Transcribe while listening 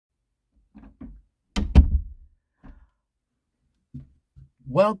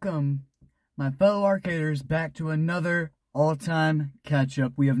Welcome, my fellow arcaders, back to another all-time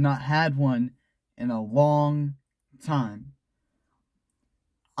catch-up. We have not had one in a long time.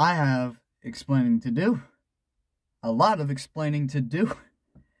 I have explaining to do. A lot of explaining to do.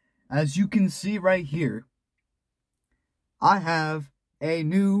 As you can see right here, I have a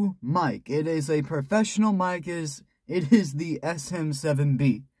new mic. It is a professional mic. It is the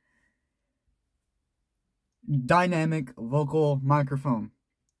SM7B Dynamic Vocal Microphone.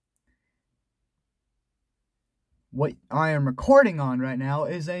 What I am recording on right now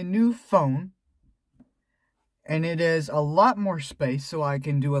is a new phone, and it is a lot more space, so I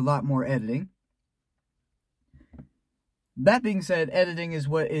can do a lot more editing. That being said, editing is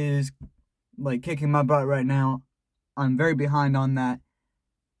what is like kicking my butt right now. I'm very behind on that.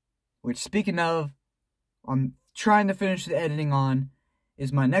 Which, speaking of, I'm trying to finish the editing on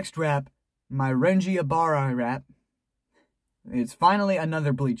is my next rap, my Renji Ibarra rap. It's finally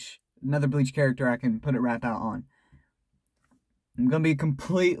another Bleach character I can put a rap out on. I'm gonna be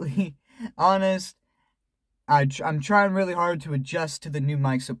completely honest. I'm trying really hard to adjust to the new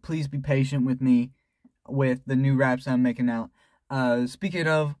mic, so please be patient with me with the new raps I'm making out. Speaking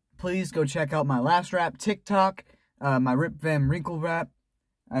of, please go check out my last rap TikTok, my Rip Van Winkle rap.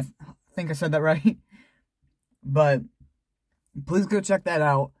 I think I said that right. But please go check that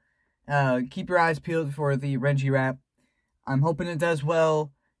out. Keep your eyes peeled for the Renji rap. I'm hoping it does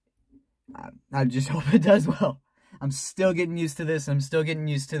well. I just hope it does well. I'm still getting used to this. I'm still getting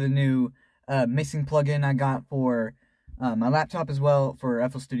used to the new mixing plugin I got for my laptop as well for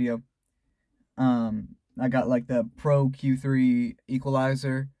FL Studio. I got like the Pro Q3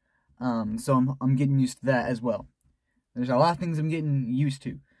 equalizer. So I'm getting used to that as well. There's a lot of things I'm getting used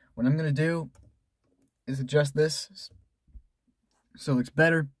to. What I'm going to do is adjust this so it looks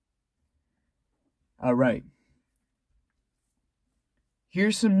better. Alright.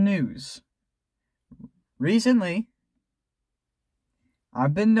 Here's some news. Recently,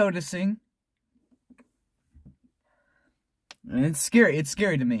 I've been noticing, and it's scary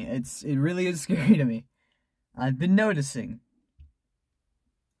to me. It really is scary to me. I've been noticing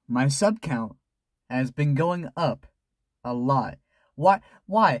my sub count has been going up a lot. Why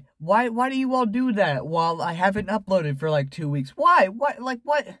do you all do that while I haven't uploaded for like 2 weeks? Why? What?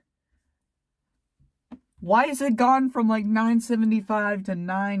 Why is it gone from like 975 to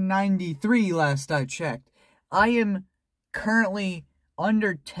 993 last I checked? I am currently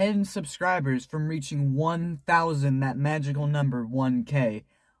under 10 subscribers from reaching 1,000, that magical number, 1K.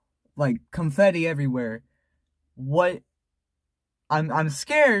 Like, confetti everywhere. What? I'm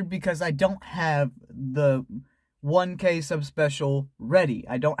scared because I don't have the 1K sub special ready.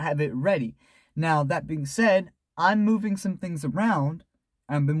 I don't have it ready. Now, that being said, I'm moving some things around.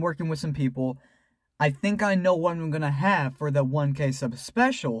 I've been working with some people. I think I know what I'm going to have for the 1K sub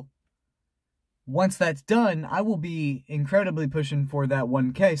special. Once that's done, I will be incredibly pushing for that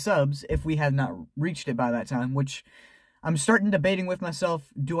 1K subs if we have not reached it by that time, which I'm starting debating with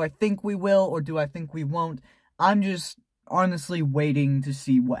myself. Do I think we will or do I think we won't? I'm just honestly waiting to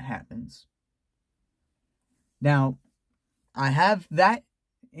see what happens. Now, I have that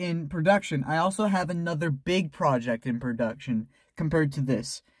in production. I also have another big project in production compared to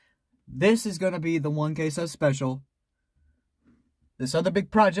this. This is going to be the 1K sub special. This other big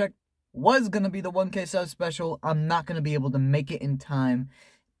project was going to be the 1K sub special. I'm not going to be able to make it in time.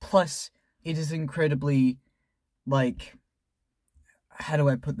 Plus, it is incredibly, like, how do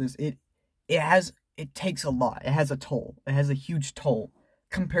I put this? It takes a lot. It has a toll. It has a huge toll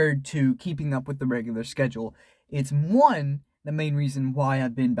compared to keeping up with the regular schedule. It's the main reason why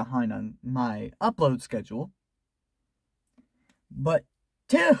I've been behind on my upload schedule. But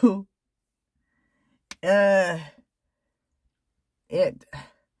two, how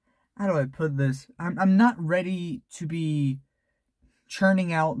do I put this? I'm not ready to be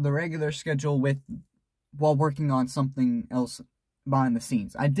churning out the regular schedule while working on something else behind the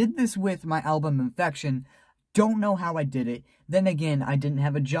scenes. I did this with my album Infection. Don't know how I did it. Then again, I didn't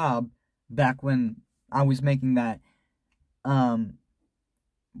have a job back when I was making that.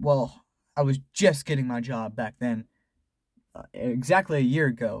 Well, I was just getting my job back then. Exactly a year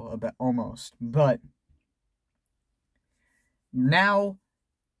ago, almost. But now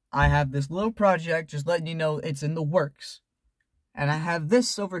I have this little project, just letting you know it's in the works. And I have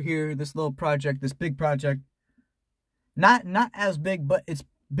this over here, this little project, this big project. Not as big, but it's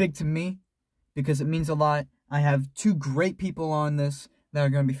big to me because it means a lot. I have 2 great people on this that are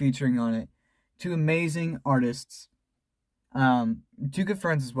going to be featuring on it. 2 amazing artists. 2 good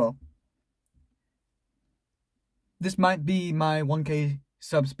friends as well. This might be my 1K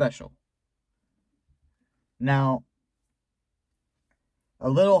sub special. Now, a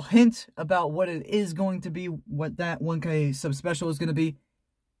little hint about what it is going to be, what that 1K sub special is going to be.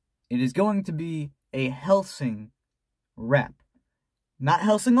 It is going to be a Hellsing rap. Not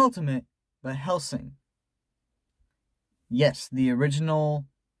Hellsing Ultimate, but Hellsing. Yes, the original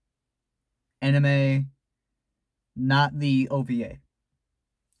anime, not the OVA.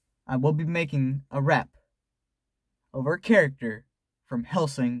 I will be making a rap over a character from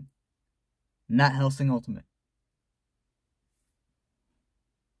Hellsing, not Hellsing Ultimate.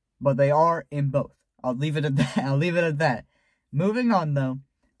 But they are in both. I'll leave it at that. Moving on, though,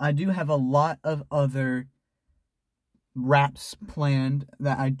 I do have a lot of other raps planned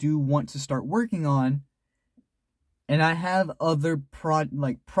that I do want to start working on. And I have other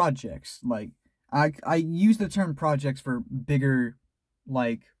projects. Like, I use the term projects for bigger,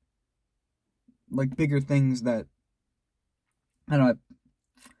 like bigger things that, I don't know,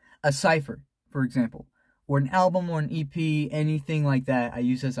 a cipher, for example, or an album or an EP, anything like that I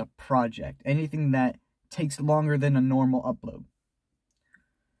use as a project. Anything that takes longer than a normal upload.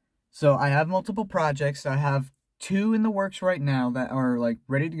 So I have multiple projects. I have 2 in the works right now that are like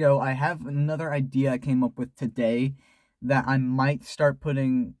ready to go. I have another idea I came up with today that I might start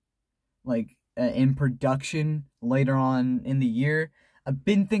putting like in production later on in the year. I've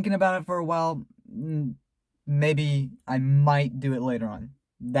been thinking about it for a while. Maybe I might do it later on.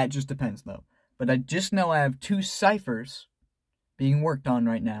 That just depends though. But I just know I have 2 ciphers being worked on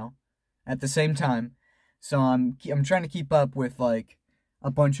right now at the same time. So I'm trying to keep up with like a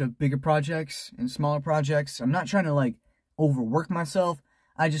bunch of bigger projects and smaller projects. I'm not trying to like overwork myself.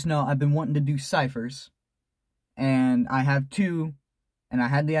 I just know I've been wanting to do ciphers. And I have 2, and I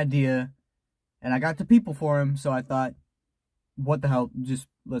had the idea, and I got the people for them, so I thought, what the hell,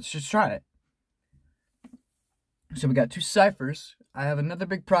 let's just try it. So we got 2 ciphers. I have another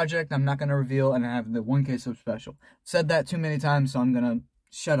big project I'm not going to reveal, and I have the 1K sub special. Said that too many times, so I'm going to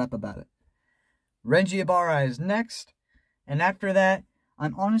shut up about it. Renji Ibarra is next, and after that,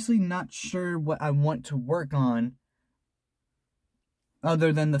 I'm honestly not sure what I want to work on,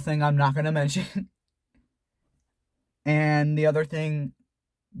 other than the thing I'm not going to mention. And the other thing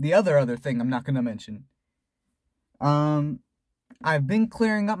I'm not going to mention. I've been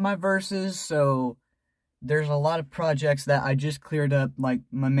clearing up my verses, so there's a lot of projects that I just cleared up, like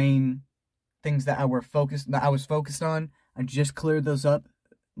my main things that I was focused on. I just cleared those up,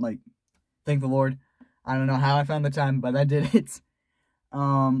 like, thank the Lord. I don't know how I found the time, but I did it.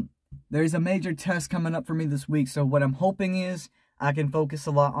 There's a major test coming up for me this week, so what I'm hoping is I can focus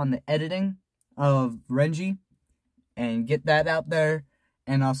a lot on the editing of Renji and get that out there.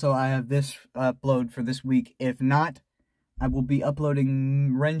 And also I have this upload for this week. If not, I will be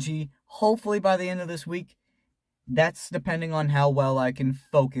uploading Renji hopefully by the end of this week. That's depending on how well I can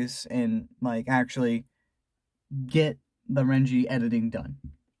focus and like actually get the Renji editing done.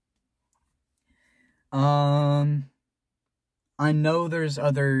 I know there's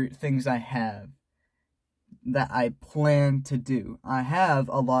other things I have that I plan to do. I have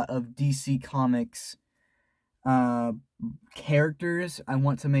a lot of DC Comics characters I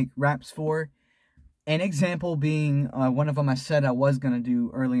want to make raps for. An example being, one of them I said I was going to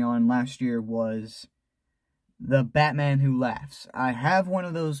do early on last year was the Batman Who Laughs. I have one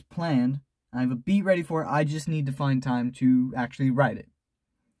of those planned. I have a beat ready for it. I just need to find time to actually write it.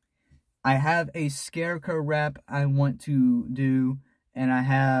 I have a Scarecrow rap I want to do, and I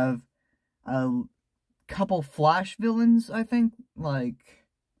have a couple Flash villains, I think, like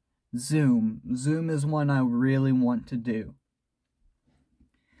Zoom. Zoom is one I really want to do.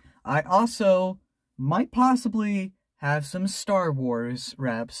 I also might possibly have some Star Wars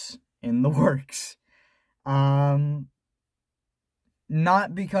raps in the works. Not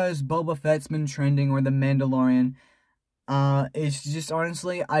because Boba Fett's been trending or The Mandalorian. It's just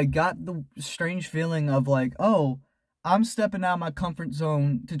honestly, I got the strange feeling of like, oh, I'm stepping out of my comfort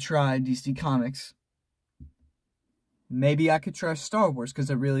zone to try DC Comics. Maybe I could try Star Wars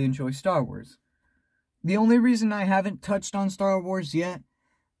because I really enjoy Star Wars. The only reason I haven't touched on Star Wars yet,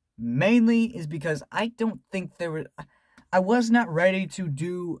 mainly is because I don't think I was not ready to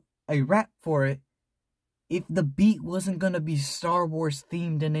do a rap for it if the beat wasn't going to be Star Wars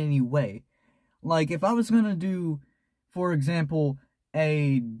themed in any way. Like, if I was going to do, for example,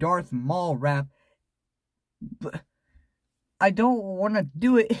 a Darth Maul rap, I don't want to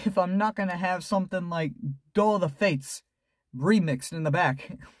do it if I'm not going to have something like Duel of the Fates remixed in the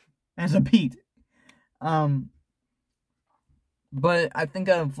back as a beat. But I think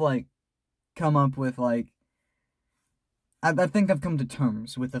I've, like, come up with, like, I think I've come to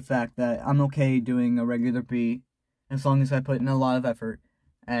terms with the fact that I'm okay doing a regular beat as long as I put in a lot of effort,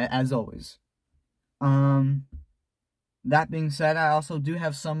 as always. that being said, I also do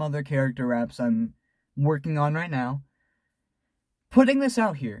have some other character raps I'm working on right now. Putting this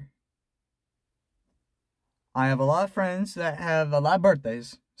out here, I have a lot of friends that have a lot of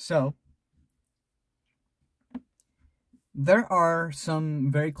birthdays, so there are some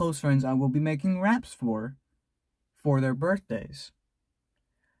very close friends I will be making raps for their birthdays.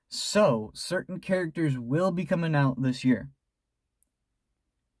 So, certain characters will be coming out this year.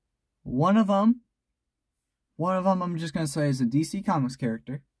 One of them I'm just going to say is a DC Comics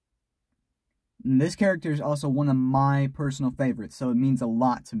character. And this character is also one of my personal favorites, so it means a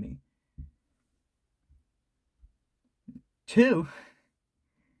lot to me. 2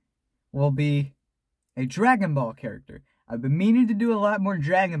 will be a Dragon Ball character. I've been meaning to do a lot more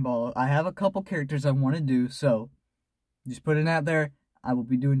Dragon Ball. I have a couple characters I want to do, so just putting it out there, I will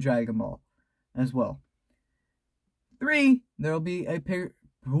be doing Dragon Ball as well. 3, there will be a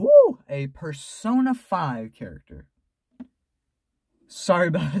Persona 5 character. Sorry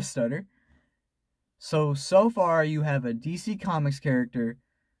about the stutter. So far you have a DC Comics character,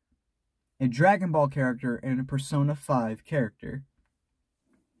 a Dragon Ball character, and a Persona 5 character.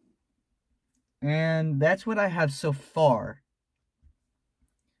 And that's what I have so far.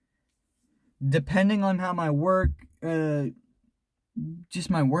 Depending on how my work, just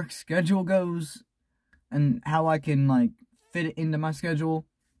my work schedule goes, and how I can, like, fit it into my schedule,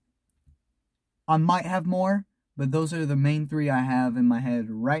 I might have more, but those are the main 3 I have in my head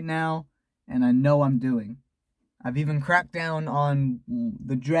right now, and I know I'm doing. I've even cracked down on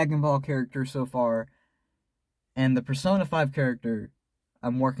the Dragon Ball character so far, and the Persona 5 character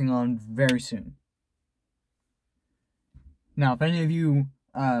I'm working on very soon. Now, if any of you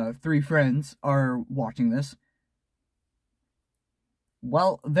 3 friends are watching this,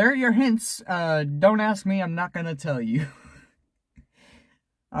 well, there are your hints. Don't ask me, I'm not gonna tell you.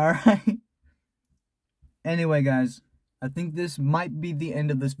 Alright. Anyway, guys, I think this might be the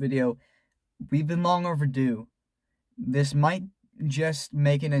end of this video. We've been long overdue. This might just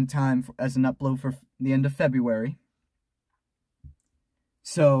make it in time as an upload for the end of February.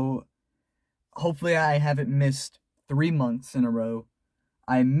 So, hopefully I haven't missed 3 months in a row.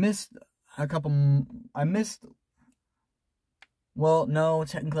 Well, no,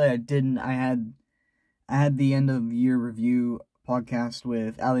 technically I didn't. I had the end of year review podcast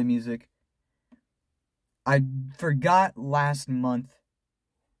with Alltime Music. I forgot last month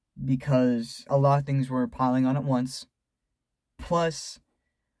because a lot of things were piling on at once. Plus,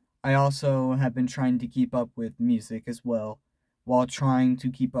 I also have been trying to keep up with music as well, while trying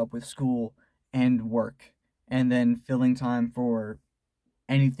to keep up with school and work, and then filling time for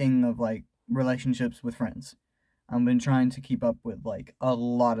anything of, like, relationships with friends. I've been trying to keep up with, like, a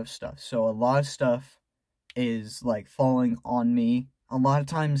lot of stuff. So a lot of stuff is, like, falling on me. A lot of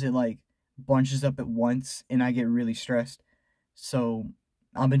times it, like, bunches up at once, and I get really stressed. So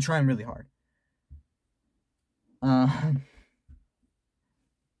I've been trying really hard.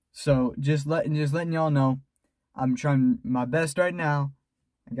 So just letting y'all know, I'm trying my best right now.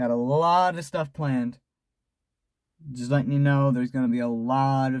 I got a lot of stuff planned. Just letting you know, there's going to be a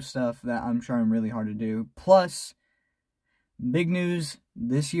lot of stuff that I'm trying really hard to do. Plus, big news,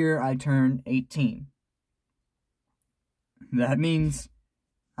 this year I turned 18. That means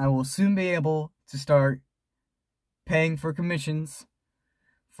I will soon be able to start paying for commissions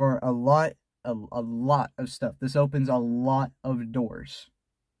for a lot of stuff. This opens a lot of doors.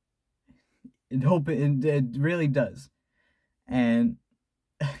 It really does. And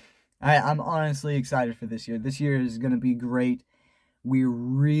I'm honestly excited for this year. This year is going to be great. We're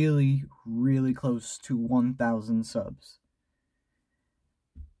really, really close to 1,000 subs.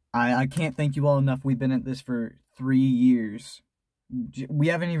 I can't thank you all enough. We've been at this for 3 years. We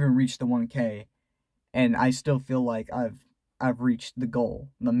haven't even reached the 1K, and I still feel like I've reached the goal.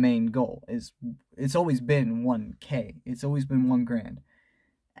 The main goal it's always been 1K. It's always been 1 grand.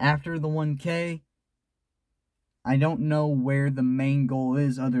 After the 1K, I don't know where the main goal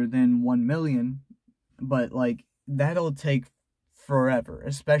is other than 1 million, but, like, that'll take forever,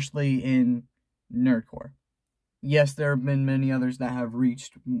 especially in nerdcore. Yes, there have been many others that have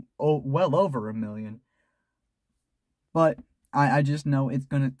reached well over 1 million, but I just know it's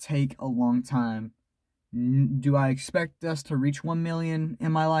going to take a long time. Do I expect us to reach 1 million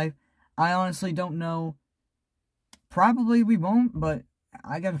in my life? I honestly don't know. Probably we won't, but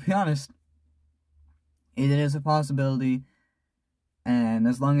I gotta be honest. It is a possibility, and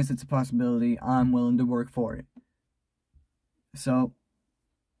as long as it's a possibility, I'm willing to work for it. So,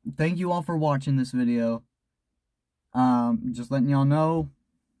 thank you all for watching this video. Just letting y'all know,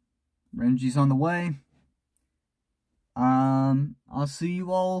 Renji's on the way. I'll see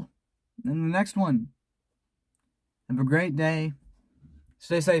you all in the next one. Have a great day.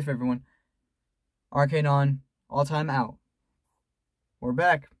 Stay safe, everyone. Arcade on. Alltime out. We're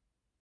back.